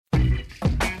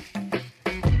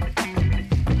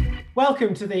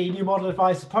Welcome to the New Model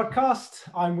Advisor podcast.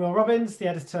 I'm Will Robbins, the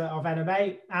editor of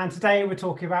NMA, and today we're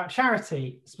talking about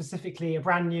charity, specifically a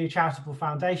brand new charitable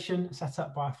foundation set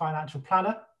up by a financial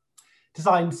planner,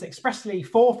 designed expressly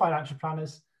for financial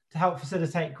planners to help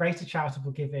facilitate greater charitable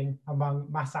giving among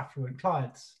mass affluent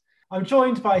clients. I'm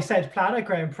joined by said planner,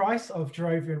 Graeme Price of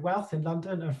Jarrovian Wealth in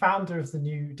London and founder of the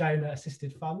new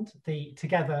donor-assisted fund, the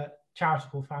Together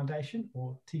Charitable Foundation,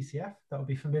 or TCF, that will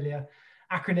be familiar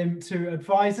acronym to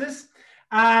advisors,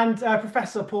 and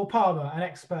Professor Paul Palmer, an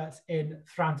expert in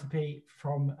philanthropy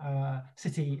from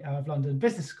City of London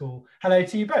Business School. Hello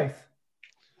to you both.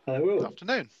 Hello, Will. Good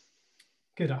afternoon.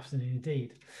 Good afternoon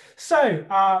indeed. So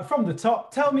from the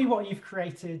top, tell me what you've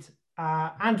created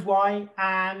and why,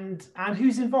 and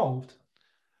who's involved.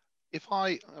 If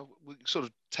I we sort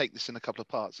of take this in a couple of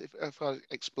parts, if I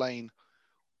explain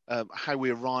how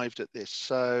we arrived at this.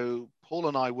 So Paul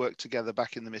and I worked together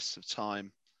back in the midst of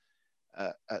time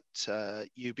at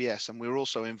UBS, and we were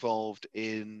also involved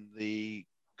in the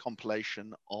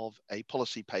compilation of a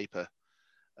policy paper,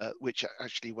 which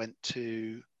actually went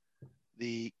to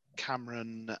the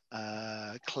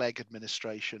Cameron-Clegg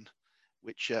administration,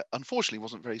 which unfortunately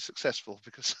wasn't very successful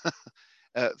because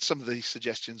some of the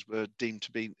suggestions were deemed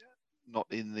to be not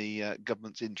in the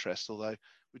government's interest, although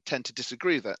we tend to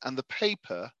disagree with that. And the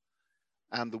paper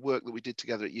and the work that we did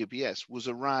together at UBS was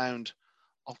around,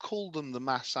 I'll call them the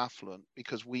mass affluent,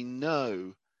 because we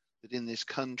know that in this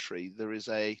country there is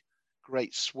a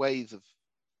great swathe of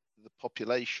the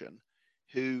population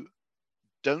who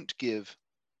don't give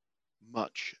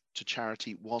much to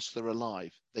charity whilst they're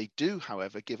alive. They do,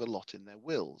 however, give a lot in their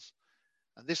wills.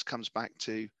 And this comes back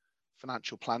to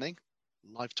financial planning,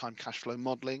 lifetime cash flow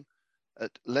modeling,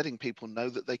 at letting people know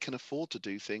that they can afford to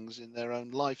do things in their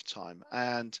own lifetime.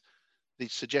 And the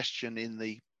suggestion in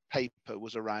the paper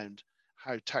was around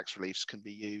how tax reliefs can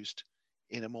be used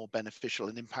in a more beneficial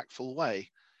and impactful way.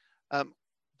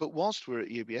 But whilst we're at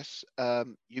UBS,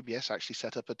 UBS actually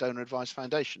set up a donor advised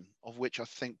foundation, of which I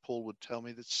think Paul would tell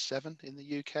me there's 7 in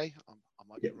the UK. I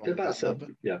might be wrong about that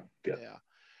number. Yeah.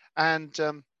 And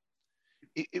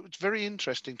it was very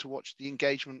interesting to watch the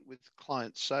engagement with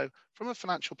clients. So from a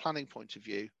financial planning point of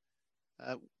view,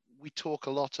 we talk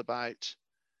a lot about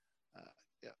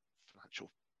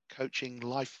financial coaching,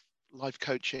 life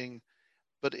coaching,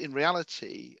 but in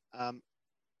reality,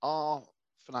 are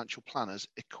financial planners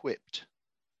equipped?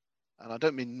 And I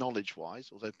don't mean knowledge-wise,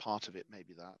 although part of it may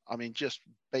be that. I mean just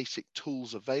basic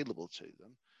tools available to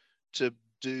them to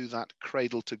do that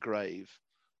cradle to grave,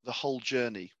 the whole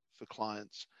journey for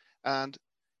clients. And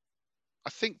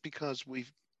I think because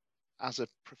we've, as a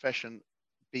profession,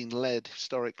 been led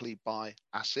historically by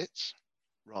assets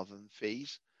rather than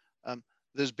fees,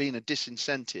 there's been a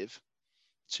disincentive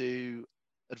to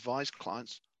advise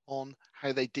clients on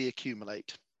how they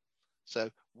deaccumulate. So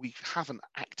we haven't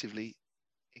actively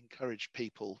encouraged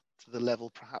people to the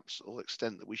level perhaps or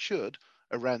extent that we should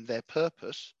around their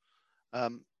purpose,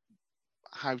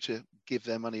 how to give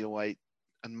their money away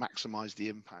and maximize the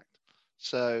impact.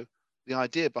 So the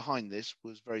idea behind this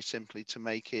was very simply to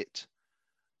make it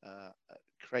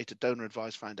create a donor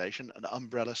advised foundation, an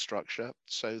umbrella structure,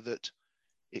 so that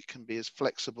it can be as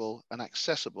flexible and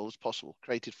accessible as possible,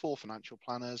 created for financial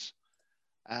planners,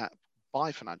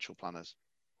 by financial planners,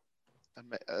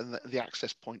 and the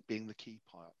access point being the key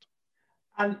part.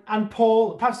 And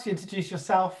Paul, perhaps you introduce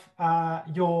yourself,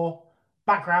 your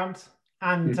background,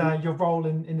 and your role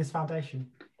in this foundation.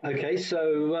 Okay,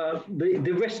 so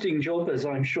the resting job, as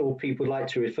I'm sure people like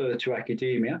to refer to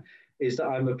academia, is that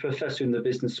I'm a professor in the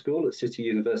business school at City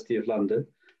University of London.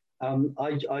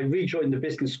 I rejoined the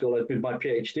business school. I'd been my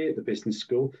PhD at the business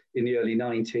school in the early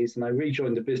 90s, and I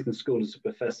rejoined the business school as a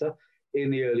professor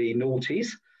in the early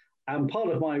noughties. And part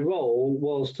of my role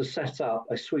was to set up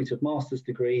a suite of master's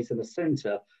degrees and a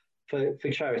centre for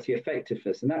charity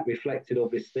effectiveness. And that reflected,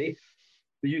 obviously,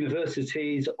 the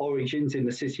university's origins in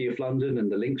the City of London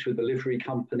and the links with the livery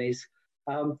companies,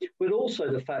 but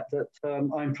also the fact that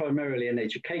I'm primarily an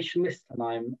educationalist, and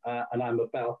I'm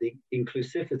about the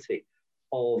inclusivity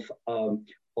of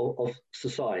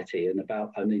society, and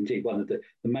indeed one of the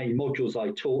main modules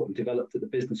I taught and developed at the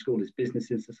business school is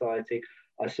business in society.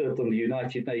 I served on the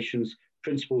United Nations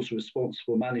Principles for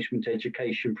Responsible Management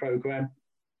Education Programme.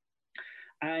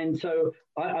 And so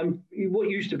I'm what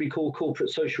used to be called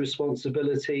corporate social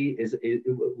responsibility is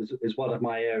one of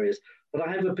my areas, but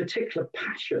I have a particular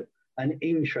passion and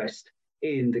interest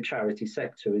in the charity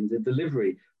sector, in the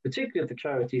delivery, particularly of the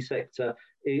charity sector,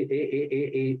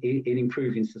 in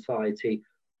improving society,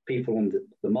 people on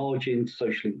the margin,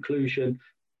 social inclusion,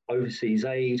 overseas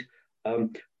aid,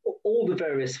 all the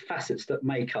various facets that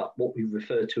make up what we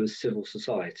refer to as civil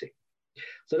society.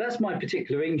 So that's my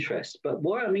particular interest. But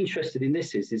why I'm interested in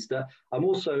this is that I'm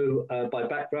also, by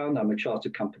background, I'm a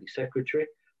chartered company secretary.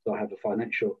 So I have a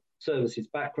financial services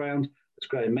background, as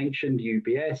Graeme mentioned,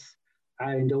 UBS,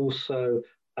 and also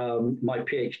my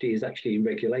PhD is actually in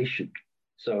regulation.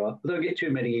 So I don't get too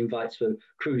many invites for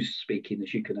cruise speaking,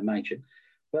 as you can imagine.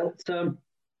 But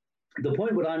the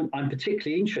point what I'm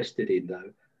particularly interested in,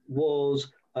 though,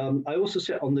 was I also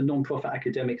sit on the non-profit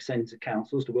academic centre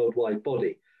councils, the worldwide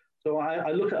body. So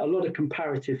I look at a lot of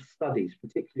comparative studies,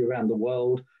 particularly around the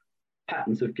world,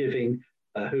 patterns of giving,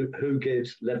 who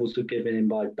gives, levels of giving in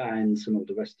by bands and all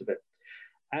the rest of it.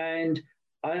 And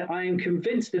I am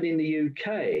convinced that in the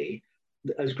UK,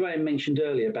 as Graeme mentioned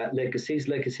earlier about legacies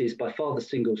is by far the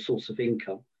single source of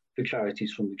income for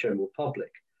charities from the general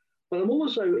public. But I'm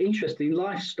also interested in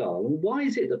lifestyle. And why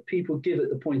is it that people give at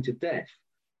the point of death?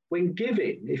 When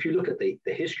giving, if you look at the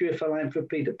history of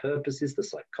philanthropy, the purposes, the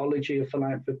psychology of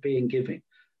philanthropy and giving,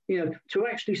 to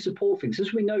actually support things,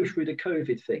 as we know through the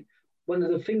COVID thing, one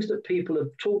of the things that people have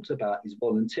talked about is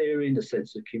volunteering, a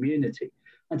sense of community.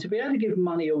 And to be able to give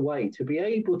money away, to be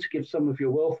able to give some of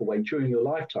your wealth away during your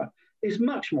lifetime is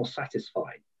much more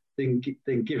satisfying than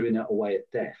giving it away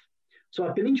at death. So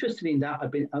I've been interested in that.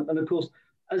 And of course,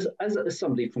 as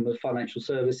somebody from the financial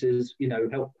services,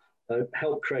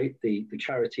 help create the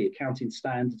charity accounting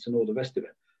standards and all the rest of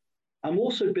it. I've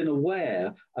also been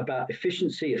aware about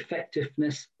efficiency,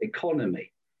 effectiveness,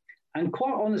 economy. And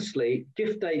quite honestly,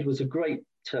 gift aid was a great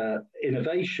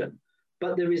innovation,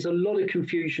 but there is a lot of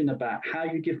confusion about how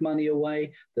you give money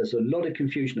away. There's a lot of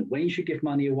confusion of when you should give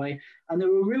money away. And there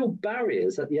are real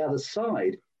barriers at the other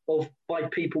side by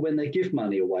people when they give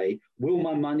money away. Will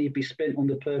my money be spent on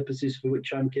the purposes for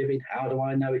which I'm giving? How do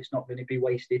I know it's not going to be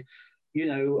wasted?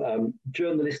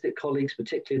 Journalistic colleagues,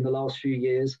 particularly in the last few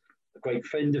years, a great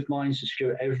friend of mine, Sir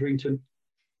Stuart Everington,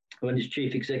 when his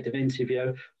chief executive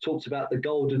NCVO, talks about the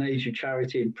golden age of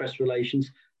charity and press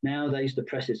relations. Nowadays, the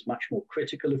press is much more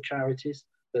critical of charities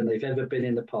than they've ever been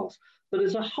in the past. But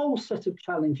there's a whole set of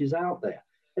challenges out there.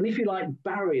 And if you like,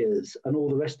 barriers and all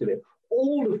the rest of it,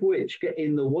 all of which get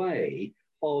in the way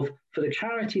for the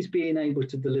charities being able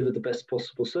to deliver the best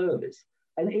possible service,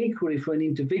 and equally for an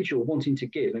individual wanting to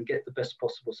give and get the best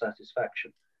possible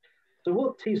satisfaction. So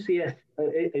what TCF,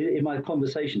 in my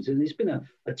conversations, and it's been a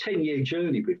 10-year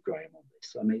journey with Graeme on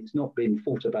this. I mean, it's not been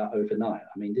thought about overnight.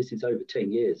 I mean, this is over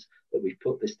 10 years that we've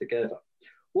put this together.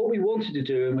 What we wanted to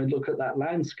do, and we look at that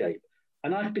landscape,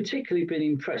 and I've particularly been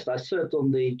impressed. I served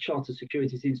on the Chartered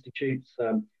Securities Institute's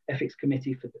ethics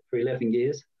committee for 11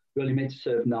 years. We only meant to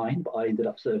serve 9, but I ended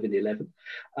up serving 11.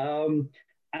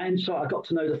 And so I got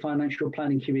to know the financial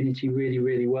planning community really,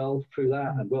 really well through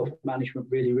that, and wealth management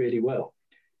really, really well.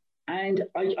 And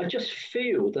I just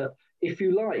feel that, if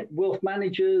you like, wealth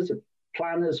managers and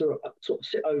planners are sort of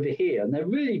sit over here, and they're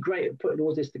really great at putting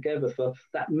all this together for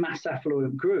that mass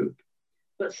affluent group.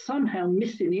 But somehow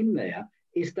missing in there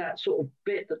is that sort of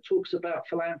bit that talks about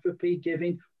philanthropy,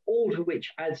 giving, all of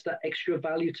which adds that extra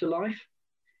value to life.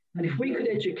 And if we could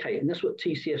educate, and that's what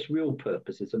TCF's real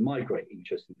purpose is, and my great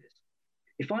interest in this,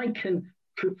 if I can,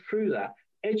 through that,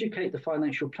 educate the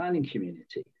financial planning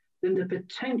community, then the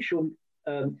potential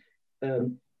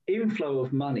inflow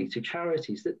of money to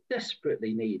charities that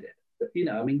desperately need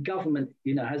it. Government,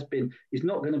 is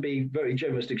not going to be very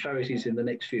generous to charities in the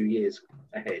next few years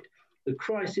ahead. The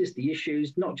crisis, the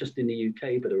issues, not just in the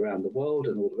UK, but around the world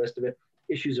and all the rest of it,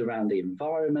 issues around the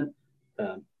environment,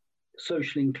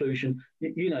 social inclusion,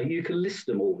 you can list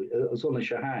them all as long as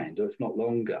your hand, or if not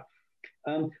longer.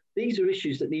 These are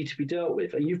issues that need to be dealt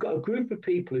with. And you've got a group of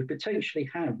people who potentially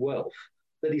have wealth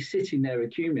that is sitting there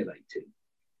accumulating.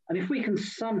 And if we can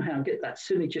somehow get that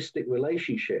synergistic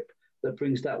relationship that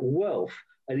brings that wealth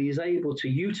and is able to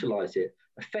utilize it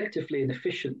effectively and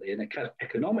efficiently and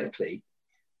economically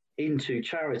into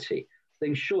charity,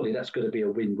 then surely that's going to be a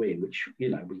win-win, which,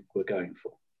 we're going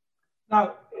for.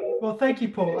 Now, well, thank you,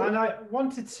 Paul. And I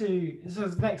wanted to, so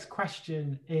the next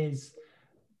question is,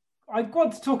 I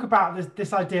want to talk about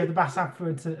this idea of the mass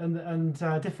affluent and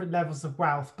different levels of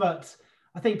wealth, but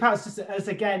I think perhaps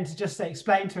just to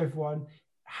explain to everyone,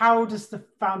 how does the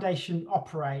foundation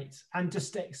operate, and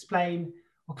just to explain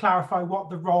or clarify what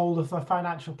the role of a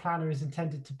financial planner is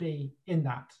intended to be in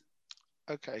that.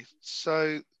 Okay,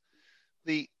 so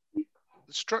the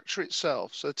structure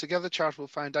itself, so Together Charitable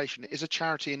Foundation is a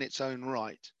charity in its own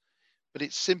right, but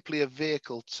it's simply a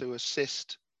vehicle to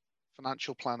assist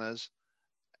financial planners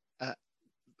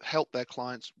help their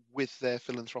clients with their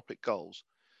philanthropic goals.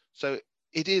 So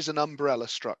it is an umbrella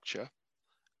structure,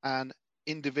 and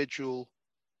individual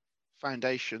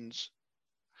foundations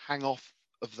hang off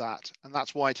of that, and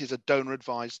that's why it is a donor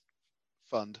advised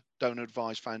fund, donor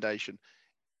advised foundation.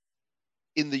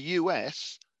 In the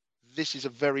US, this is a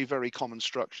very, very common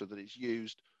structure that is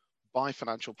used by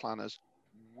financial planners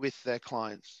with their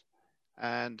clients.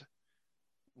 And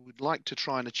we'd like to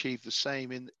try and achieve the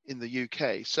same in the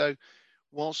UK. So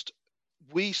whilst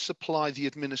we supply the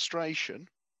administration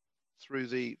through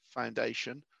the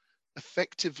foundation,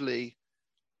 effectively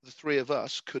the three of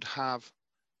us could have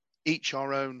each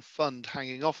our own fund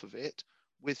hanging off of it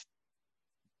with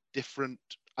different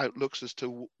outlooks as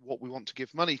to what we want to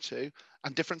give money to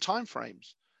and different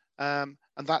timeframes. And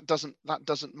that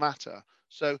doesn't matter.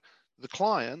 So the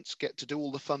clients get to do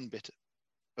all the fun bit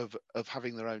of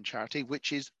having their own charity,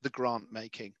 which is the grant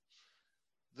making.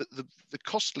 The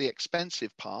costly,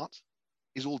 expensive part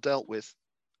is all dealt with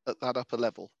at that upper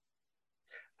level.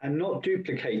 And not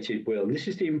duplicated, Will. This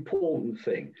is the important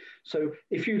thing. So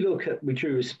if you look at, with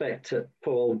due respect, at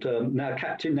poor old now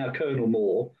Captain, now Colonel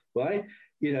Moore, right?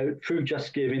 You know, through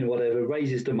Just Giving, whatever,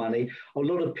 raises the money. A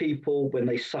lot of people, when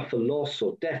they suffer loss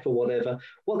or death or whatever,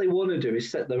 what they want to do is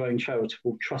set their own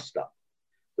charitable trust up.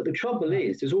 But the trouble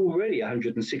is, there's already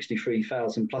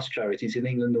 163,000 plus charities in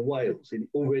England and Wales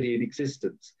already in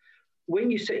existence.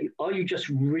 When you say, are you just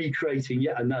recreating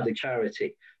yet another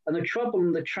charity? And the trouble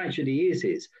and the tragedy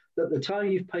is that the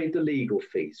time you've paid the legal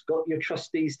fees, got your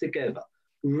trustees together,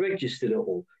 registered it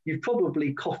all, you've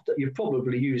probably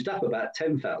used up about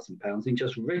 £10,000 in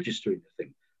just registering the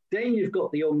thing. Then you've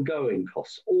got the ongoing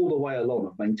costs all the way along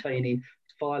of maintaining,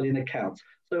 filing accounts.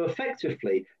 So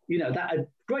effectively, you know, that a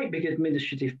great big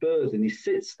administrative burden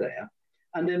sits there.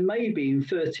 And then maybe in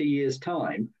 30 years'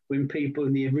 time, when people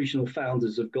and the original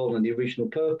founders have gone and the original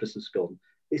purpose has gone,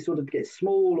 it sort of gets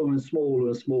smaller and smaller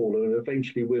and smaller and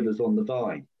eventually withers on the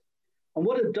vine. And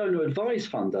what a donor advised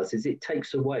fund does is it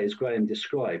takes away, as Graeme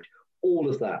described, all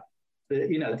of that.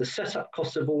 The setup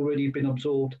costs have already been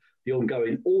absorbed. The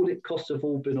ongoing audit costs have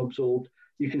all been absorbed.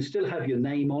 You can still have your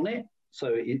name on it.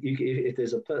 So if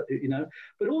there's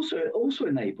but also it also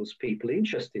enables people,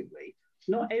 interestingly,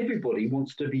 not everybody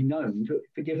wants to be known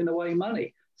for giving away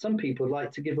money. Some people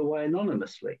like to give away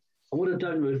anonymously. And what a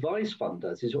donor advised fund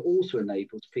does is it also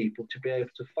enables people to be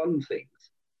able to fund things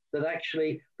that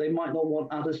actually they might not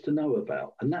want others to know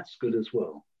about. And that's good as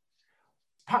well.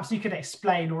 Perhaps you can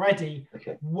explain already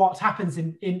what happens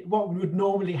in what would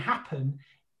normally happen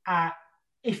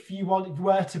if you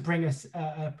were to bring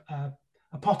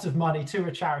a pot of money to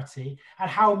a charity, and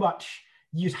how much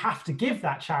you'd have to give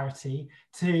that charity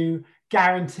to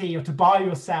guarantee or to buy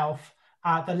yourself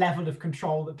the level of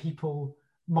control that people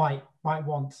might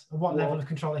want, and what level of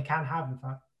control they can have, in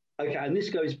fact. Okay, and this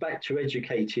goes back to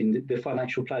educating the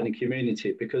financial planning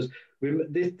community, because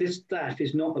this DAF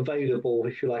is not available,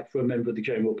 if you like, for a member of the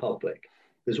general public.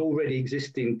 There's already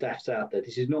existing DAFs out there.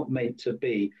 This is not meant to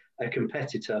be a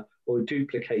competitor or a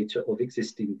duplicator of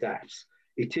existing DAFs.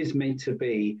 It is meant to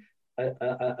be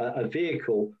a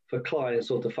vehicle for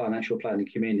clients of the financial planning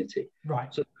community.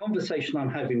 Right. So the conversation I'm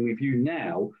having with you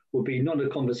now would be not a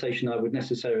conversation I would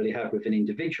necessarily have with an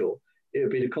individual. It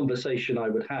would be the conversation I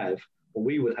would have, or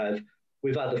we would have,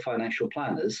 with other financial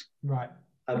planners, right,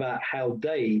 about how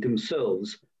they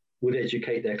themselves would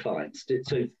educate their clients.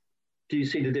 So do you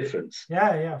see the difference?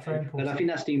 Yeah, very important. And I think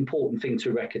that's the important thing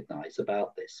to recognize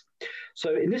about this.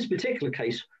 So in this particular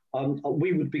case,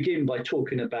 we would begin by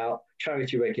talking about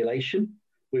charity regulation.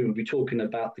 We would be talking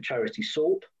about the charity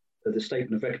SORP, the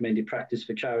Statement of Recommended Practice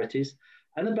for Charities,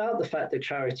 and about the fact that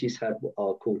charities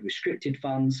are called restricted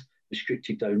funds,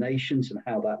 restricted donations, and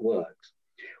how that works.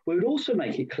 We would also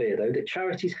make it clear, though, that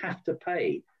charities have to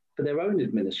pay for their own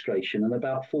administration and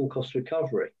about full cost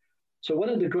recovery. So one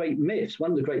of the great myths,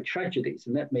 one of the great tragedies,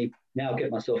 and let me now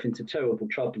get myself into terrible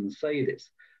trouble and say this,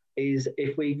 is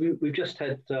if we've just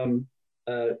had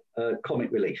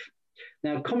Comic Relief.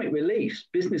 Now, Comic Relief's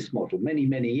business model many,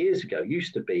 many years ago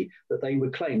used to be that they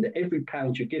would claim that every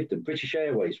pound you give them, British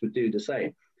Airways would do the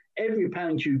same, every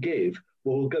pound you give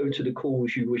will go to the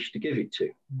cause you wish to give it to.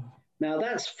 Now,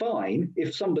 that's fine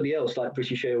if somebody else like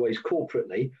British Airways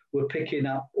corporately were picking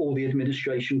up all the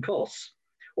administration costs.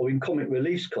 Or in Comic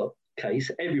Relief's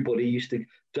case, everybody used to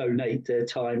donate their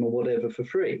time or whatever for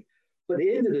free. But at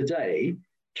the end of the day,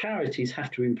 charities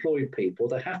have to employ people,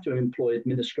 they have to employ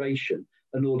administration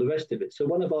and all the rest of it. So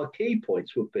one of our key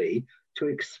points would be to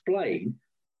explain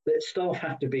that staff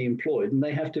have to be employed and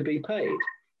they have to be paid.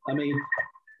 I mean,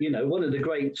 you know, one of the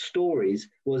great stories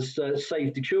was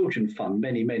Save the Children Fund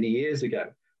many, many years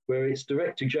ago, where its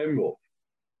Director General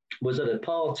was at a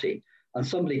party and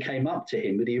somebody came up to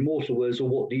him with the immortal words, "Well,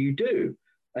 what do you do?"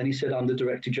 And he said, "I'm the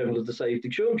Director General of the Save the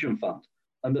Children Fund."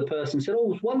 And the person said,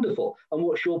 "Oh, it's wonderful. And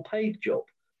what's your paid job?"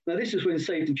 Now, this is when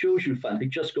Save the Children Fund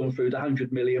had just gone through the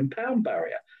 £100 million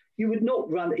barrier. You would not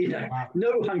run, Wow.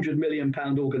 no £100 million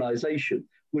organisation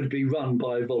would be run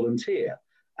by a volunteer.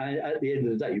 And at the end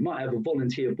of the day, you might have a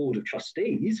volunteer board of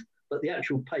trustees, but the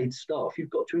actual paid staff, you've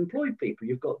got to employ people,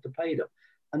 you've got to pay them.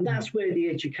 And that's where the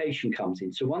education comes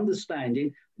in. So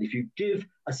understanding that if you give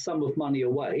a sum of money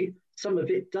away, some of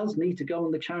it does need to go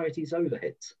on the charity's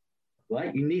overheads,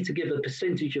 right? You need to give a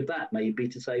percentage of that maybe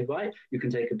to say, right, you can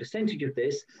take a percentage of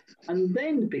this, and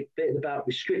then the bit about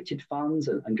restricted funds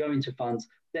and going to funds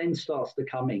then starts to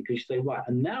come in, because you say, right,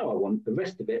 and now I want the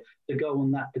rest of it to go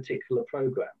on that particular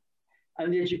program.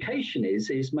 And the education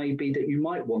is maybe that you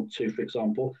might want to, for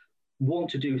example, want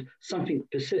to do something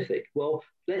specific. Well,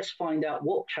 let's find out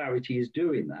what charity is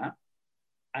doing that.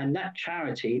 And that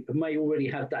charity may already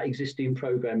have that existing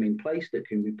program in place that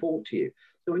can report to you.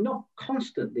 So we're not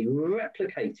constantly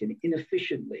replicating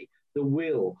inefficiently the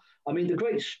wheel. I mean, the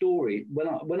great story,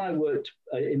 when I worked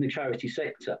in the charity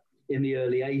sector in the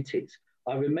early 80s,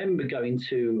 I remember going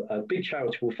to a big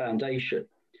charitable foundation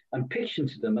and pitching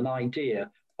to them an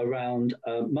idea around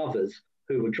mothers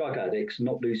who were drug addicts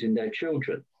not losing their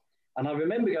children. And I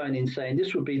remember going in saying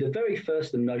this would be the very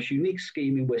first and most unique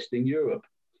scheme in Western Europe.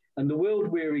 And the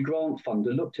world-weary grant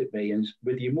funder looked at me and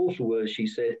with the immortal words, she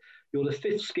said, "You're the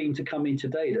fifth scheme to come in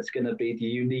today that's going to be the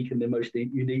unique and the most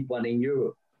unique one in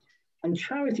Europe." And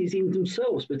charities in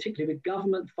themselves, particularly with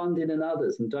government funding and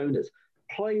others and donors,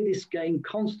 play this game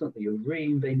constantly of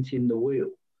reinventing the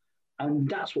wheel. And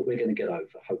that's what we're going to get over,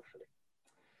 hopefully.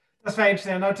 That's very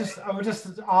interesting. And I would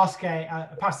just ask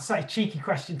perhaps a slightly cheeky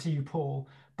question to you, Paul.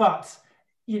 But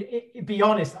be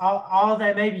honest, are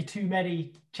there maybe too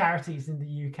many charities in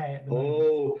the UK at the moment?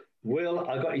 Oh, Will,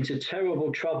 I got into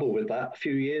terrible trouble with that a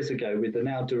few years ago with the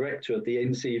now director of the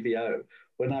NCVO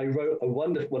when I wrote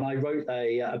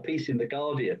a piece in The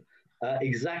Guardian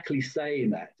exactly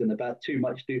saying that and about too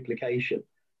much duplication.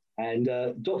 And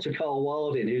Dr. Carl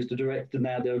Wilding, who's the director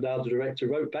now, the director,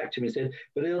 wrote back to me and said,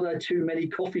 "But are there too many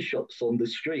coffee shops on the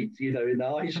streets, in the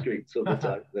high streets," sort of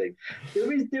type thing.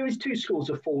 There is two schools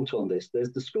of thought on this.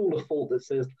 There's the school of thought that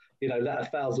says, let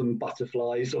 1,000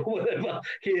 butterflies or whatever,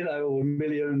 or a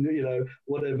million,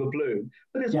 whatever bloom.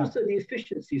 But there's also the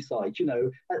efficiency side.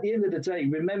 At the end of the day,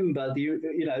 remember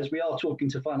as we are talking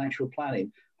to financial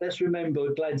planning, let's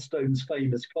remember Gladstone's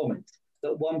famous comments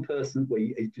that one person,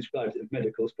 he described it as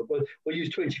medicals, but we'll use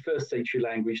 21st century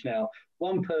language now.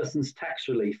 One person's tax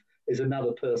relief is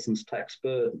another person's tax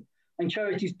burden. And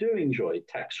charities do enjoy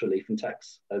tax relief and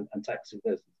tax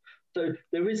assistance. So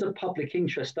there is a public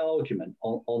interest argument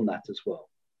on that as well.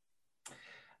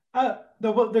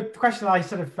 The question I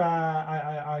sort of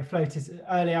I floated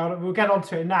earlier, we'll get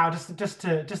onto it now. Just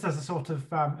as a sort of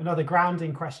another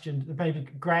grounding question, that maybe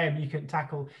Graeme you can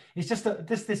tackle. It's just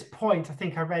this point I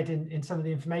think I read in some of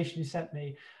the information you sent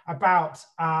me about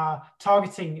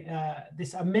targeting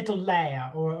a middle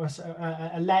layer or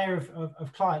a layer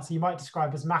of clients you might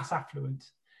describe as mass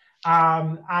affluent,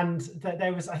 and that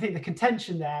there was, I think the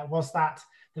contention there was that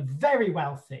the very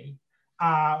wealthy.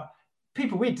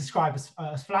 People we'd describe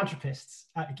as philanthropists,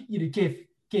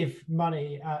 give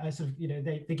money,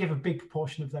 they give a big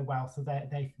proportion of their wealth, so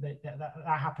that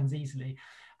happens easily,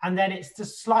 and then it's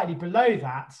just slightly below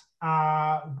that.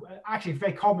 Actually,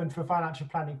 very common for a financial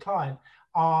planning client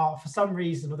are, for some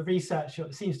reason, or the research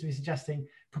seems to be suggesting,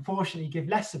 proportionately give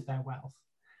less of their wealth.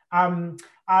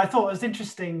 I thought it was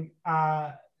interesting,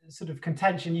 sort of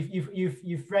contention.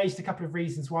 You've raised a couple of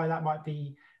reasons why that might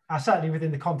be. Certainly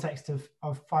within the context of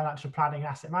financial planning and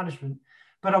asset management.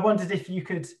 But I wondered if you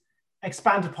could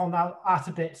expand upon that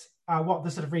a bit, what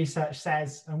the sort of research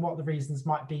says and what the reasons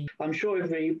might be. I'm sure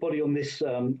everybody on this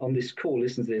call,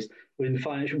 listen to this, in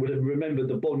financial would have remembered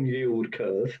the bond yield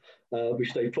curve,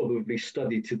 which they probably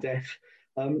studied to death.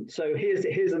 So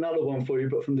here's another one for you,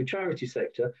 but from the charity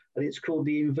sector, and it's called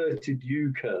the inverted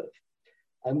U curve.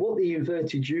 And what the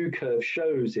inverted U curve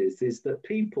shows is that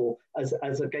people,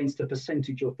 as against a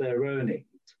percentage of their earnings,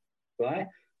 right?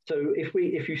 So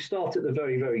if you start at the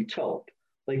very, very top,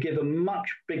 they give a much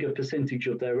bigger percentage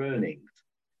of their earnings.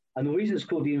 And the reason it's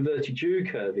called the inverted U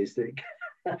curve is that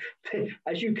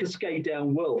as you cascade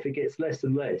down wealth, it gets less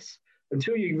and less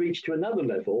until you reach to another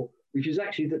level, which is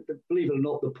actually, believe it or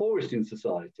not, the poorest in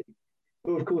society,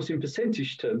 who of course in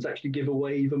percentage terms actually give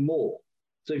away even more.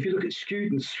 So if you look at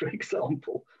students, for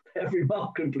example, they're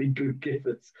remarkably good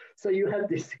givers. So you have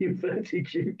this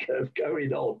inverted U curve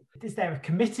going on. Is there a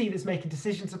committee that's making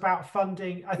decisions about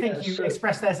funding? I think you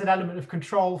expressed there's an element of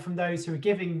control from those who are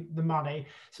giving the money.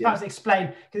 So perhaps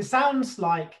explain, because it sounds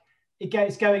like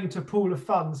it's going to a pool of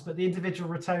funds, but the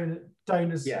individual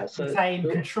donors retain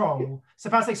control. So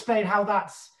perhaps explain how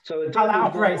that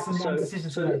operates and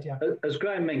decisions are made. Yeah. As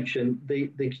Graeme mentioned,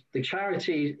 the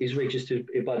charity is registered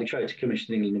by the Charity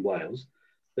Commission in England and Wales.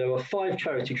 There are 5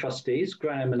 charity trustees.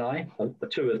 Graeme and I are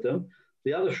 2 of them.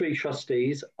 The other 3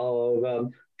 trustees are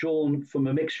drawn from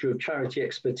a mixture of charity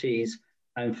expertise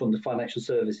and from the financial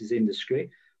services industry.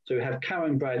 So we have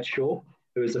Karen Bradshaw,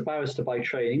 who is a barrister by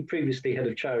training, previously head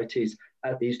of charities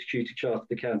at the Institute of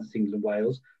Chartered Accountants England and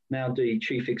Wales, now the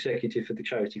chief executive of the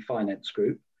Charity Finance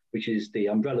Group, which is the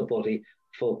umbrella body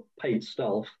for paid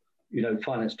staff,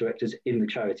 finance directors in the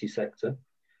charity sector.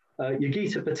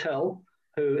 Yogita Patel,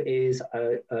 who is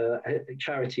a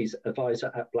charities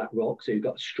advisor at BlackRock, so you've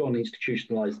got a strong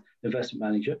institutionalized investment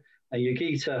manager. And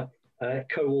Yogita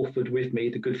co-authored with me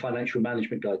the Good Financial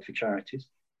Management Guide for Charities.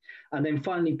 And then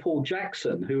finally, Paul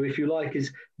Jackson, who, if you like,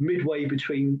 is midway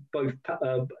between both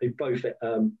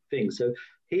things. So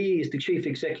he is the chief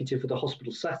executive of the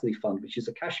Hospital Saturday Fund, which is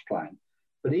a cash plan.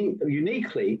 But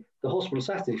uniquely, the Hospital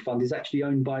Saturday Fund is actually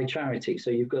owned by charity.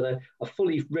 So you've got a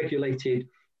fully regulated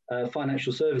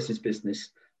financial services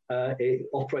business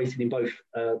operating in both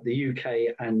the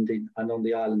UK and on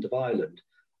the island of Ireland,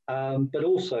 but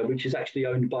also which is actually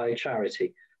owned by a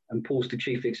charity. And Paul's the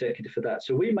chief executive for that.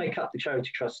 So we make up the charity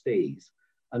trustees.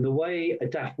 And the way a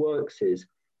DAF works is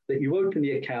that you open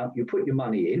the account, you put your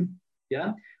money in,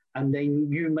 yeah, and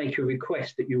then you make a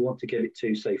request that you want to give it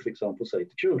to, say, for example, Save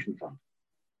the Children Fund.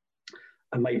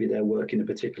 And maybe they're working in a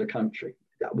particular country.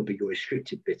 That would be your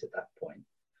restricted bit at that point.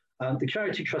 The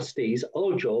charity trustees,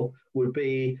 our job would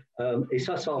be, it's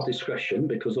at our discretion,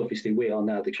 because obviously we are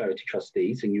now the charity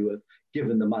trustees and you have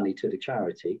given the money to the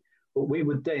charity. But we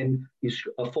would then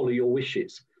follow your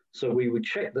wishes. So we would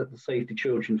check that the Save the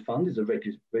Children Fund is a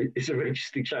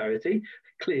registered charity.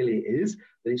 Clearly it is,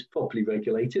 that it's properly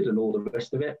regulated and all the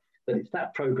rest of it, that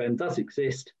that program does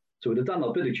exist. So we'd have done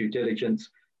our bit of due diligence.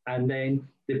 And then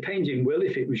depending,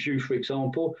 if it was you, for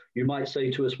example, you might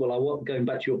say to us, well, I want, going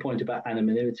back to your point about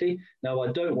anonymity, now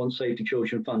I don't want Save the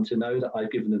Children Fund to know that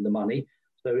I've given them the money.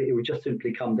 So it would just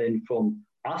simply come then from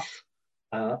us,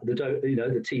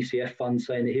 the TCF fund,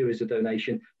 saying here is a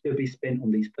donation, it'll be spent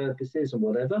on these purposes and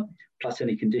whatever, plus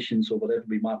any conditions or whatever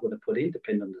we might want to put in,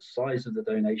 depending on the size of the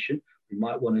donation. We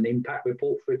might want an impact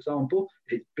report, for example,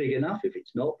 if it's big enough. If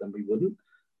it's not, then we wouldn't.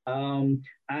 Or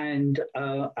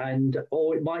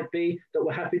it might be that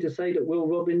we're happy to say that Will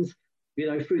Robbins,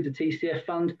 through the TCF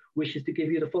fund, wishes to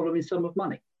give you the following sum of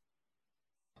money.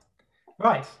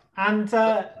 Right. And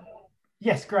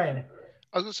yes, Graeme.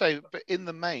 I was going to say, but in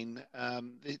the main,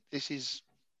 this is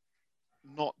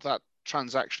not that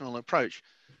transactional approach.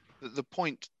 The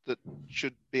point that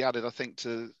should be added, I think,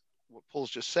 to what Paul's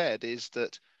just said is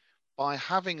that by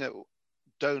having a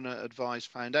donor advised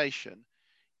foundation,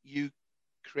 you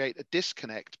create a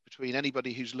disconnect between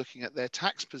anybody who's looking at their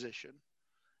tax position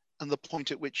and the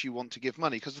point at which you want to give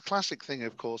money. Because the classic thing,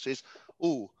 of course, is,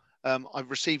 I've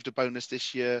received a bonus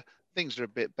this year, things are a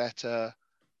bit better,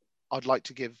 I'd like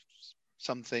to give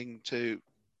something to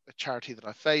a charity that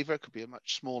I favour. It could be a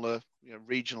much smaller,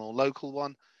 regional or local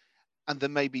one, and there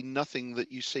may be nothing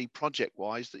that you see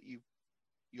project-wise that you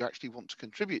actually want to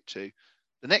contribute to.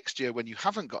 The next year, when you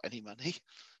haven't got any money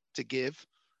to give,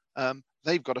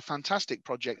 they've got a fantastic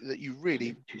project that you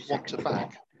really want to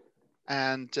back,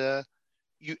 and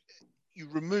you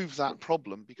remove that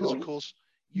problem because, of course,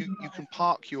 you can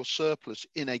park your surplus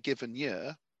in a given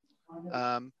year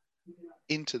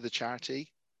into the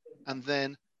charity, and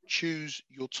then choose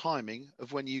your timing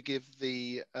of when you give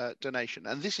the donation.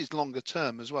 And this is longer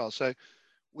term as well. So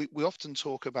we often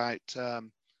talk about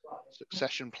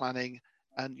succession planning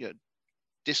and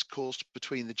discourse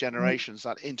between the generations,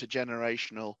 that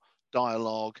intergenerational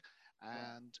dialogue.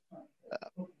 And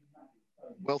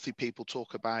wealthy people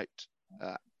talk about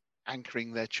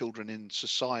anchoring their children in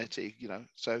society,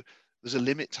 so there's a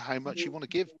limit to how much you want to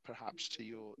give, perhaps, to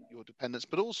your dependents,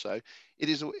 but also it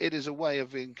is a way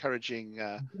of encouraging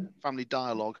family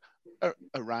dialogue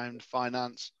around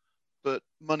finance, but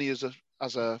money as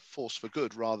a force for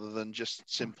good rather than just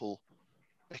simple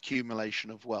accumulation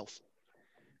of wealth.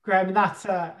 Graeme,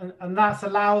 and that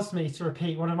allows me to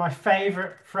repeat one of my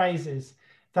favourite phrases.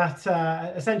 That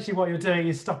essentially what you're doing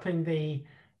is stopping the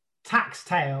tax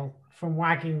tail from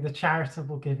wagging the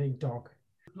charitable giving dog.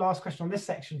 Last question on this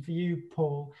section for you,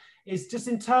 Paul, is just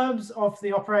in terms of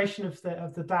the operation of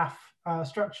the DAF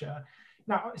structure.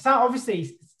 Now, it's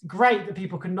obviously great that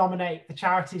people can nominate the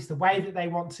charities the way that they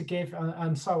want to give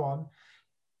and so on.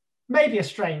 Maybe a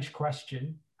strange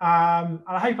question, and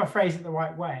I hope I phrase it the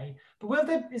right way, but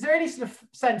is there any sort of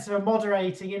sense of a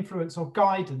moderating influence or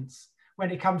guidance when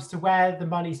it comes to where the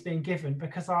money's being given,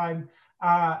 because I'm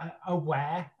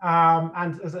aware,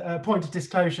 and as a point of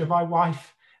disclosure, my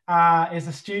wife is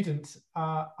a student,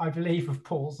 I believe, of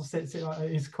Paul's, or sits in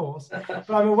his course. But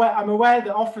I'm aware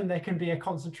that often there can be a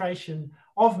concentration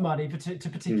of money to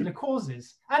particular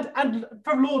causes, and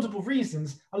for laudable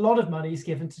reasons. A lot of money is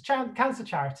given to cancer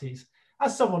charities.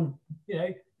 As someone,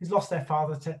 who's lost their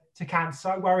father to cancer,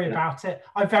 I worry about it.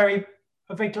 I'm very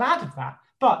glad of that.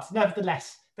 But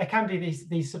nevertheless, there can be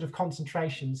these sort of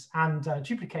concentrations and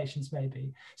duplications,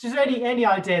 maybe. So is there any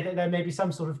idea that there may be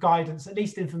some sort of guidance, at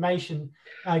least information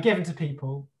given to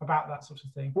people about that sort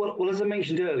of thing? Well, as I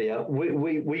mentioned earlier,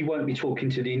 we won't be talking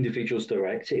to the individuals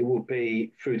direct. It will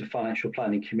be through the financial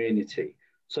planning community.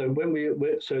 So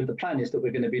so the plan is that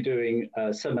we're going to be doing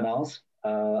seminars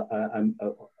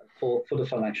for the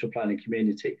financial planning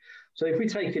community. So if we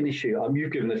take an issue,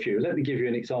 you've given a few. Let me give you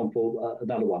an example.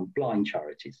 Another one: blind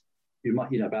charities. You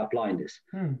might, about blindness.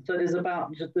 So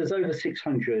there's over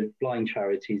 600 blind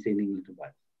charities in England and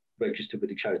Wales registered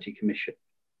with the Charity Commission.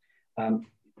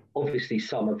 Obviously,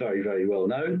 some are very, very well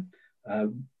known.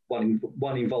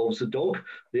 One involves a dog.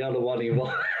 The other one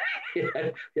involves,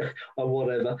 or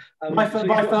whatever. My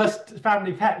first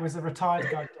family pet was a retired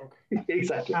guide dog.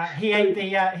 Exactly. He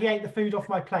ate the food off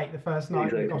my plate the first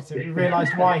night we got him. We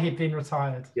realised why he'd been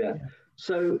retired. Yeah.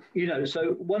 So so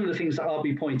one of the things that I'll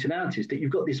be pointing out is that you've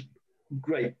got this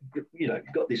great, you've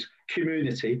got this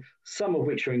community, some of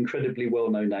which are incredibly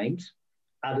well-known names,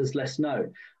 others less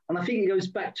known. And I think it goes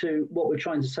back to what we're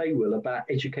trying to say, Will, about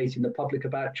educating the public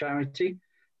about charity,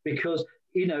 because,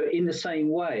 in the same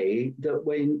way that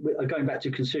when going back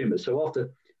to consumers, so after,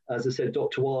 as I said,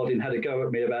 Dr. Wilding had a go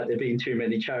at me about there being too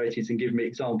many charities and give me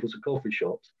examples of coffee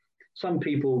shops. Some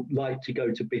people like to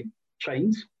go to big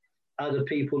chains. Other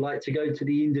people like to go to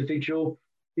the individual,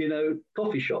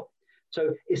 coffee shop.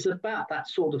 So it's about that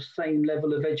sort of same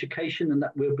level of education, and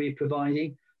that we'll be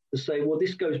providing to say, well,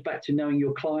 this goes back to knowing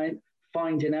your client,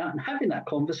 finding out and having that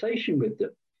conversation with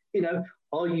them.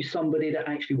 Are you somebody that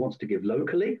actually wants to give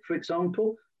locally, for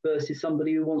example, versus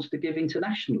somebody who wants to give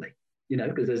internationally?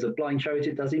 Because there's a blind charity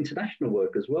that does international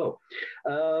work as well.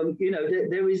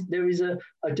 There is a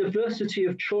diversity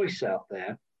of choice out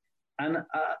there. And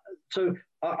so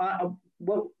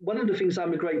one of the things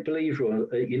I'm a great believer on,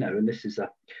 and this is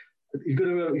you've got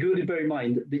to bear in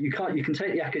mind that you can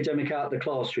take the academic out of the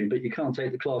classroom, but you can't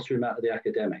take the classroom out of the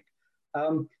academic.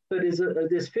 But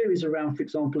there's theories around, for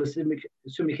example, a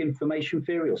systemic information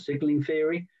theory or signaling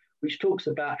theory, which talks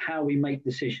about how we make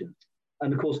decisions.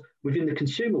 And of course, within the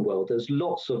consumer world, there's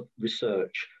lots of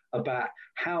research about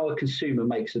how a consumer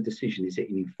makes a decision. Is it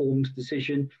an informed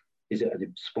decision? Is it a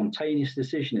spontaneous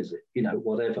decision? Is it,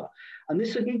 whatever? And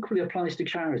this equally applies to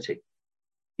charity.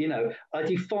 I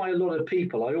defy a lot of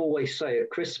people. I always say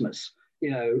at Christmas,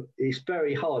 it's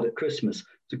very hard at Christmas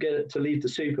to leave the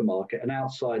supermarket and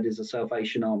outside is a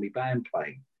Salvation Army band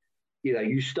playing.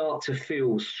 You start to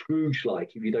feel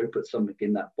Scrooge-like if you don't put something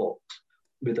in that box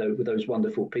with those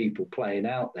wonderful people playing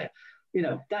out there.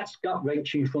 That's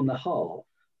gut-wrenching from the heart,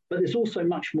 but there's also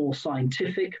much more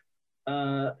scientific,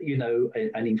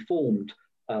 and informed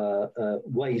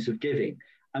ways of giving.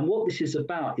 And what this is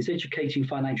about is educating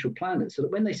financial planners so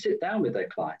that when they sit down with their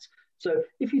clients, so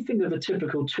if you think of a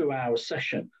typical 2-hour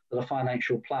session that a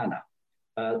financial planner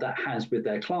that has with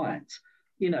their clients,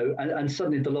 and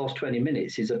suddenly the last 20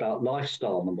 minutes is about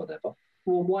lifestyle and whatever,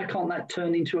 well, why can't that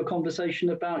turn into a conversation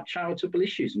about charitable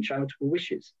issues and charitable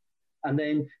wishes? And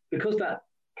then because that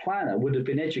planner would have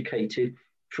been educated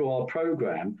through our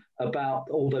program about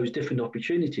all those different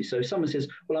opportunities. So if someone says,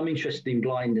 well, I'm interested in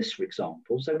blindness, for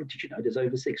example. So did you know there's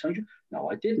over 600? No,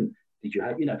 I didn't. Did you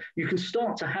have, you can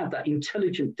start to have that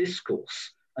intelligent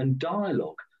discourse and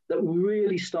dialogue that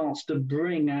really starts to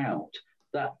bring out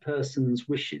that person's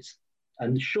wishes.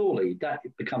 And surely that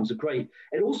it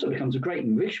also becomes a great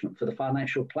enrichment for the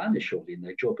financial planner, surely, in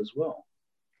their job as well.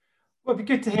 Well, it'd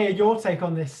be good to hear your take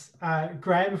on this,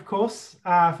 Graeme, of course,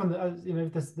 from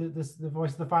the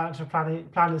voice of the financial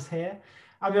planners here.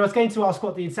 I was going to ask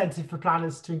what the incentive for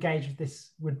planners to engage with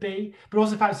this would be, but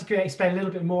also perhaps you could explain a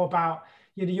little bit more about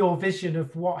your vision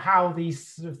of how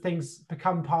these sort of things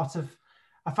become part of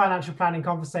a financial planning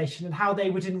conversation and how they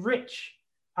would enrich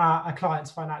a client's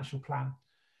financial plan.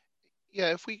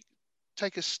 Yeah, if we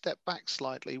take a step back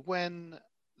slightly, when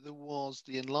there was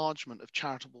the enlargement of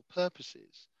charitable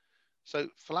purposes, so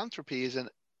philanthropy is an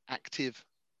active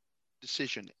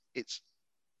decision. It's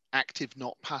active,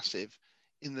 not passive,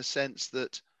 in the sense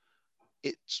that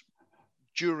it's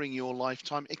during your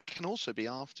lifetime. It can also be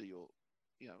after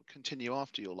continue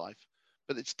after your life,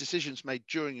 but it's decisions made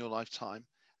during your lifetime.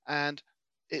 And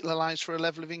it allows for a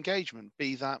level of engagement,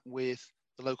 be that with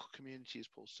the local community, as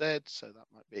Paul said. So that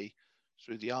might be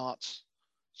through the arts,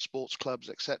 sports clubs,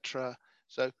 etc.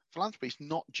 So philanthropy is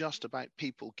not just about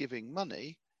people giving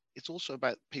money, it's also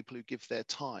about people who give their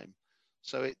time.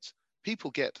 So it's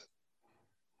people get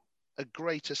a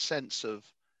greater sense of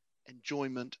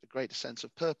enjoyment, a greater sense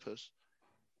of purpose,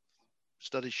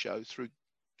 studies show, through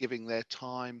giving their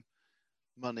time,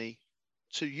 money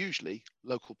to usually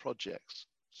local projects.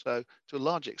 So to a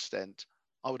large extent,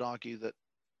 I would argue that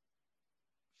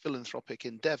philanthropic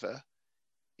endeavour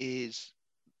is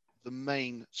the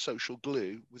main social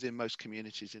glue within most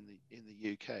communities in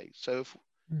the UK. So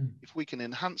if we can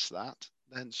enhance that,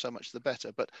 then so much the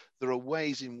better. But there are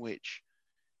ways in which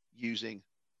using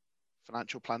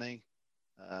financial planning,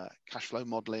 cash flow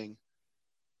modelling,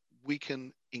 we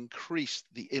can increase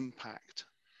the impact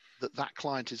that that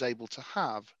client is able to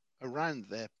have around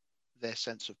their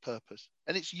sense of purpose.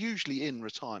 And it's usually in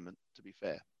retirement, to be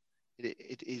fair.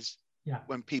 It is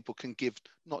when people can give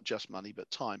not just money, but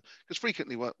time. Because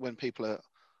frequently when people are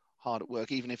hard at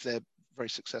work, even if they're very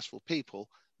successful people,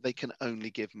 they can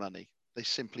only give money. They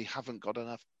simply haven't got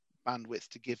enough bandwidth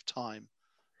to give time.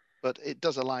 But it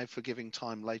does allow for giving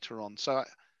time later on. So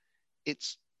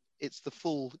it's the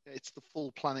full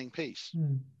planning piece.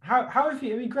 How have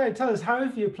you, I mean, Graeme, tell us, how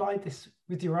have you applied this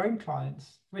with your own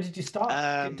clients? Where did you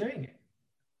start doing it?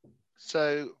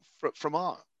 So from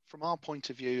our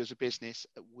point of view as a business,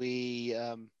 we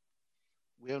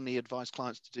only advise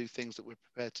clients to do things that we're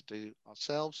prepared to do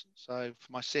ourselves. So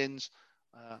for my sins,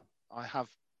 I have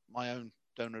my own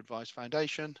donor advised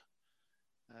foundation,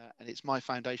 and it's my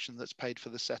foundation that's paid for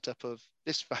the setup of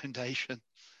this foundation.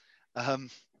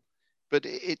 But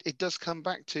it does come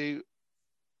back to,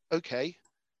 okay,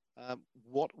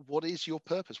 what is your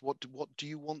purpose? What do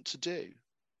you want to do?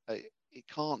 It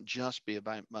can't just be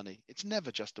about money. It's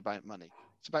never just about money.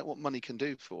 It's about what money can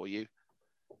do for you,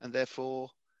 and therefore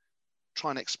try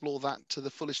and explore that to the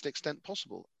fullest extent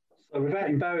possible. So without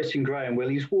embarrassing Graeme, well,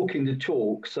 he's walking the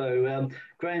talk. So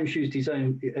Graeme's used his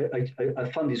own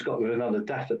a fund he's got with another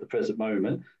DAF at the present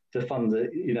moment to fund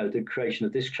the creation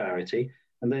of this charity.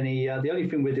 And then the only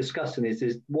thing we're discussing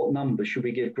is what number should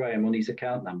we give Graeme on his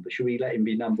account number? Should we let him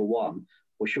be number 1,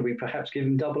 or should we perhaps give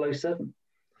him 007?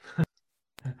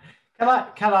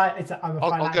 I'll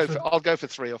go for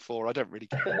 3 or 4. I don't really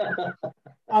care.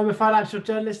 I'm a financial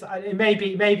journalist. It may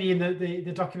be in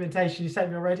the documentation you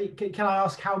sent me already. Can I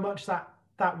ask how much that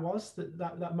was,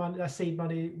 that money, that seed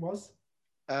money was?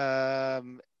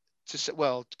 Going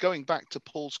back to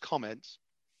Paul's comments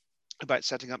about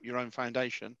setting up your own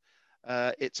foundation,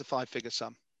 it's a 5-figure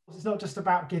sum. It's not just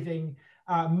about giving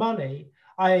money.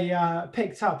 I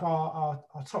picked up our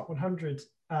top 100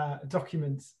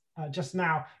 documents just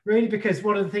now, really because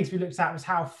one of the things we looked at was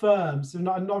how firms,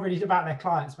 not really about their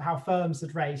clients, but how firms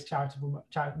had raised charitable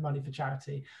money for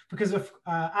charity. Because of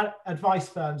advice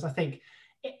firms, I think,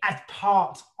 as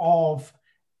part of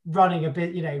running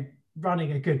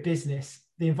a good business,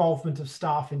 the involvement of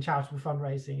staff in charitable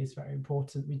fundraising is very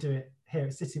important. We do it here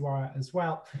at Citywire as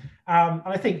well. And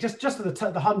I think just for the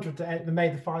 100 that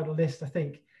made the final list, I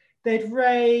think they'd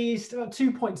raised about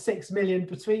 2.6 million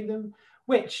between them,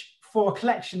 which for a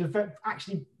collection of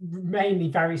actually mainly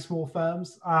very small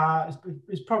firms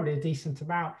is probably a decent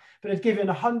amount, but had given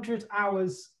 100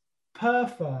 hours per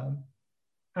firm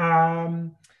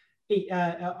of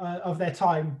their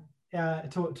time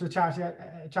to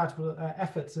charitable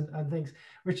efforts and things,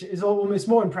 which is almost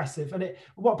more impressive. And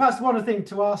perhaps one thing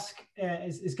to ask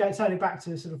is turning back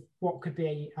to sort of what could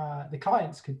be the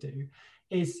clients could do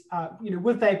is,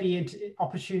 would there be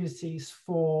opportunities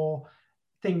for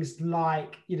things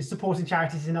like supporting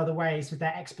charities in other ways with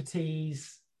their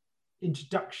expertise,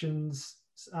 introductions,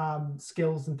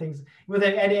 skills and things? Were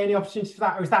there any opportunities for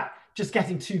that, or is that just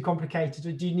getting too complicated,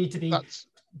 or do you need to be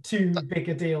too big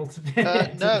a deal to be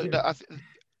no,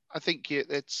 I think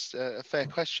it's a fair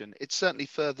question. It's certainly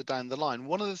further down the line.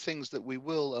 One of the things that we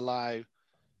will allow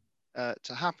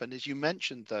to happen is, you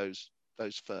mentioned those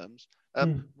firms.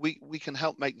 We can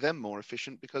help make them more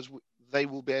efficient, because they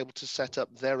will be able to set up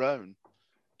their own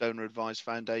donor advised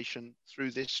foundation through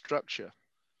this structure.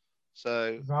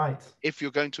 So if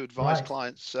you're going to advise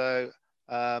clients, so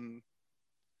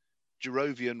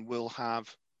Jarrovian will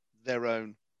have their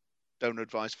own donor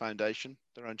advised foundation,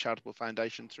 their own charitable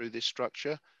foundation through this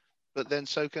structure, but then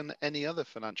so can any other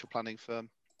financial planning firm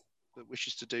that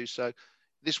wishes to do so.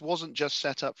 This wasn't just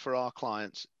set up for our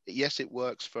clients. Yes, it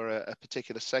works for a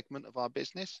particular segment of our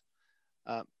business,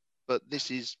 but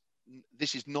this is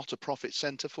not a profit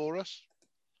center for us.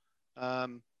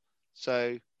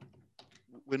 So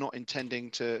we're not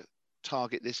intending to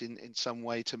target this in some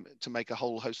way to make a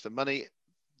whole host of money.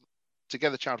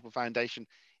 Together Charitable Foundation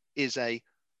is a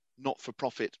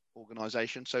not-for-profit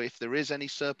organisation, so if there is any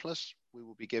surplus, we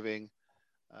will be giving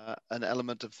an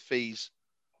element of fees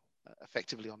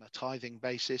effectively on a tithing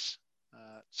basis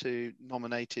to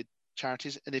nominated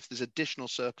charities, and if there's additional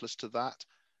surplus to that,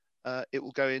 it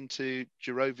will go into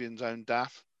Jarrovian's own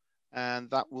DAF, and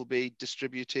that will be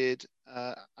distributed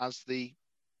as the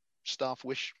staff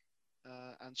wish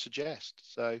and suggest.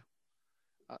 So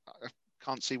I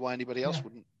can't see why anybody else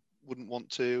wouldn't want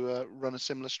to run a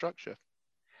similar structure.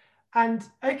 And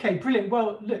okay, brilliant.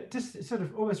 Well, look, just sort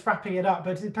of almost wrapping it up,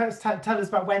 but perhaps tell us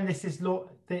about when this is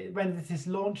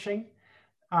launching.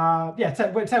 So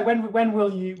when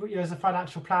will you as a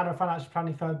financial planner or financial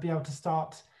planning firm be able to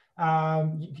start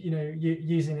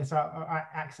using this or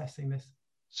accessing this?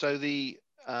 So the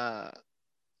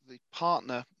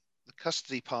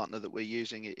custody partner that we're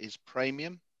using is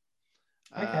Premium.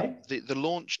 Okay. The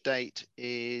launch date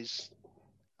is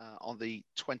on the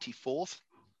 24th.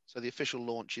 So the official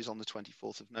launch is on the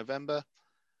 24th of November.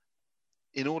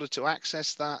 In order to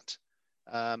access that,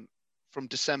 from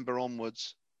December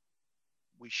onwards,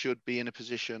 we should be in a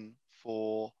position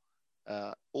for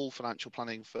all financial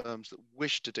planning firms that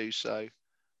wish to do so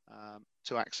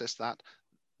to access that.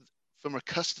 From a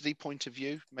custody point of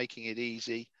view, making it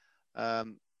easy,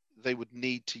 they would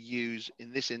need to use,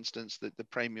 in this instance, the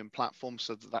Premium platform.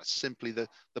 So that's simply the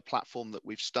platform that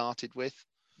we've started with.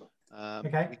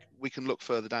 We can look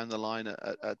further down the line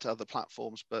at other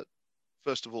platforms, but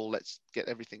first of all, let's get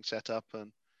everything set up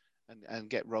and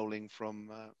get rolling from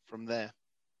there.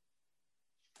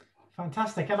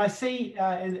 Fantastic. And I see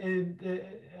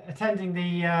attending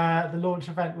the launch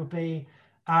event would be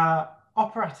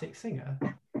operatic singer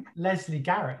Leslie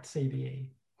Garrett, CBE.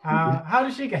 How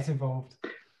did she get involved?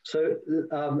 So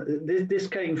this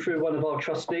came through one of our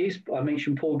trustees. I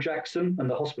mentioned Paul Jackson and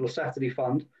the Hospital Saturday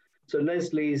Fund. So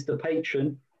Leslie is the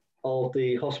patron of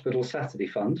the Hospital Saturday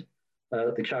Fund,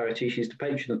 the charity. She's the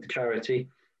patron of the charity.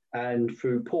 And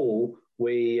through Paul,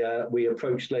 we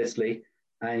approached Leslie,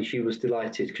 and she was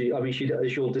delighted. I mean,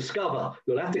 as you'll discover,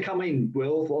 you'll have to come in,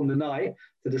 Will, on the night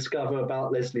to discover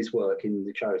about Leslie's work in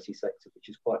the charity sector, which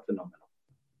is quite phenomenal.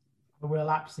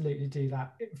 We'll absolutely do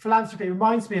that. Philanthropy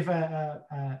reminds me of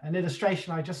an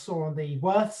illustration I just saw on the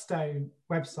Worthstone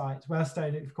website.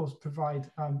 Worthstone, of course, provide.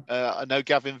 I know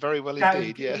Gavin very well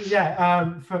indeed. Yes.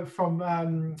 Yeah. From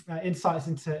insights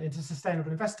into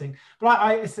sustainable investing. But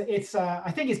I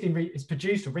think it's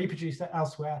produced or reproduced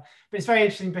elsewhere. But it's very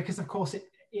interesting because, of course,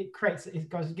 it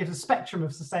gives a spectrum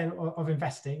of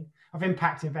investing, of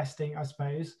impact investing, I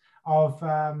suppose, of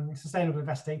sustainable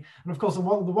investing. And of course, on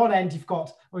the one end, you've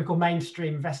got what we call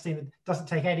mainstream investing that doesn't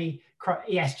take any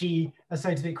ESG,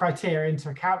 so to speak, criteria into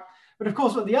account. But of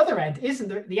course, at the other end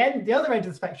isn't the other end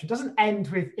of the spectrum doesn't end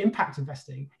with impact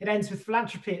investing. It ends with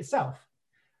philanthropy itself,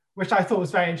 which I thought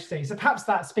was very interesting. So perhaps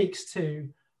that speaks to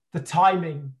the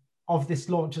timing of this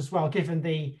launch as well, given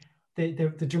the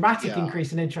dramatic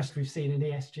increase in interest we've seen in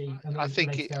ESG. And I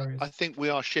think we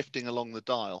are shifting along the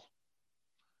dial.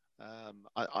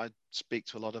 I speak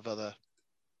to a lot of other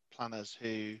planners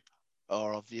who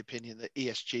are of the opinion that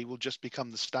ESG will just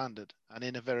become the standard, and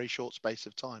in a very short space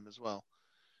of time as well.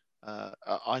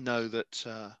 I know that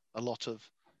a lot of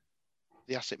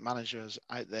the asset managers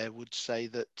out there would say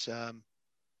that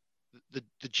the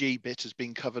G bit has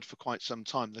been covered for quite some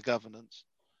time, the governance.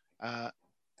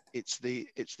 It's the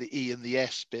E and the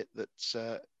S bit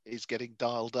that is getting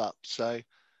dialed up. So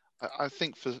I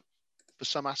think for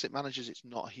some asset managers, it's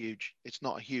not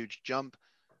a huge jump.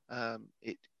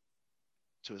 It,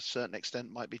 to a certain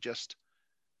extent, might be just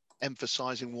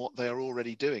emphasizing what they are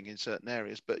already doing in certain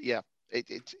areas. But yeah,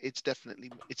 it's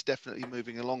definitely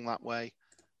moving along that way.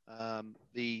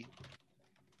 The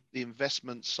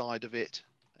investment side of it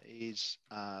is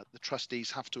the trustees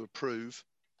have to approve.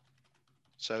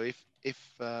 So if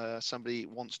somebody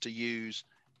wants to use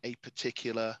a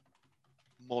particular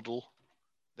model,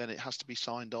 then it has to be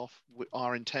signed off.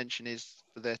 Our intention is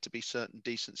for there to be certain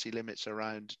decency limits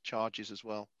around charges as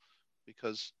well,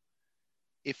 because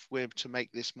if we're to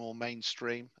make this more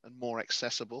mainstream and more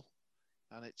accessible,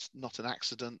 and it's not an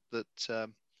accident that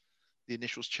the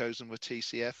initials chosen were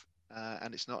TCF,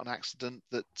 and it's not an accident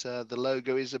that the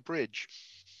logo is a bridge,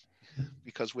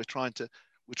 because we're trying to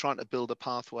build a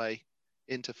pathway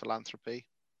into philanthropy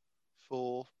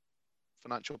for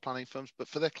financial planning firms, but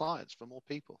for their clients, for more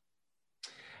people.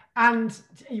 And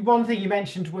one thing you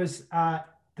mentioned was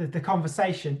the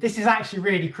conversation. This is actually a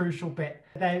really crucial bit.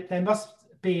 There must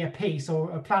be a piece,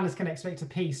 or planners can expect a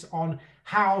piece on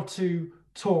how to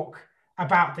talk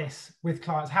about this with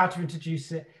clients, how to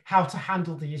introduce it, how to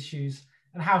handle the issues,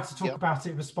 and how to talk about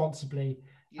it responsibly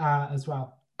as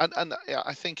well. And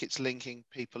I think it's linking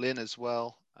people in as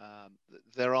well.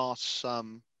 There are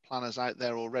some planners out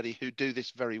there already who do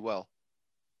this very well,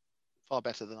 far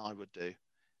better than I would do.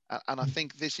 And I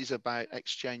think this is about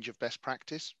exchange of best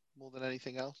practice more than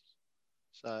anything else.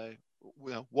 So,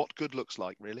 what good looks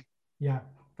like, really. Yeah,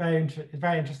 very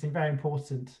interesting, very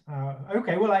important.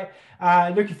 Okay, well,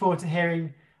 looking forward to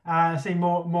seeing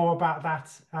more about that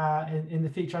in the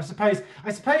future. I suppose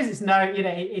it's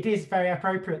it is very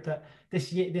appropriate that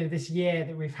this year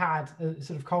that we've had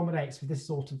sort of culminates with this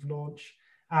sort of launch.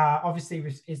 Obviously,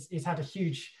 it's had a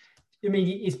huge. I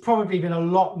mean, it's probably been a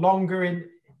lot longer in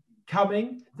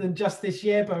coming than just this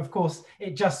year, but of course,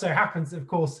 it just so happens, of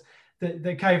course, that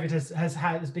the COVID has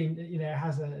had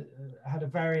a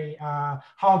very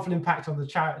harmful impact on the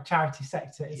charity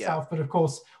sector itself, but of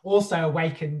course also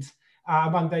awakened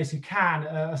among those who can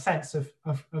a sense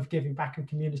of giving back in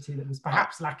community that was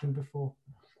perhaps lacking before.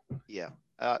 Yeah,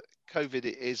 COVID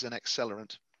is an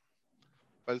accelerant,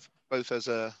 both as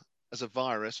a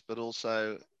virus, but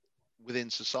also within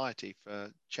society for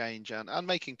change and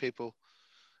making people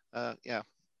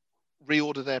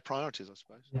reorder their priorities, I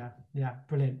suppose. Yeah,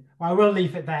 brilliant. Well, I will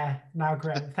leave it there now,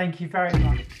 Graeme. Thank you very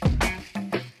much.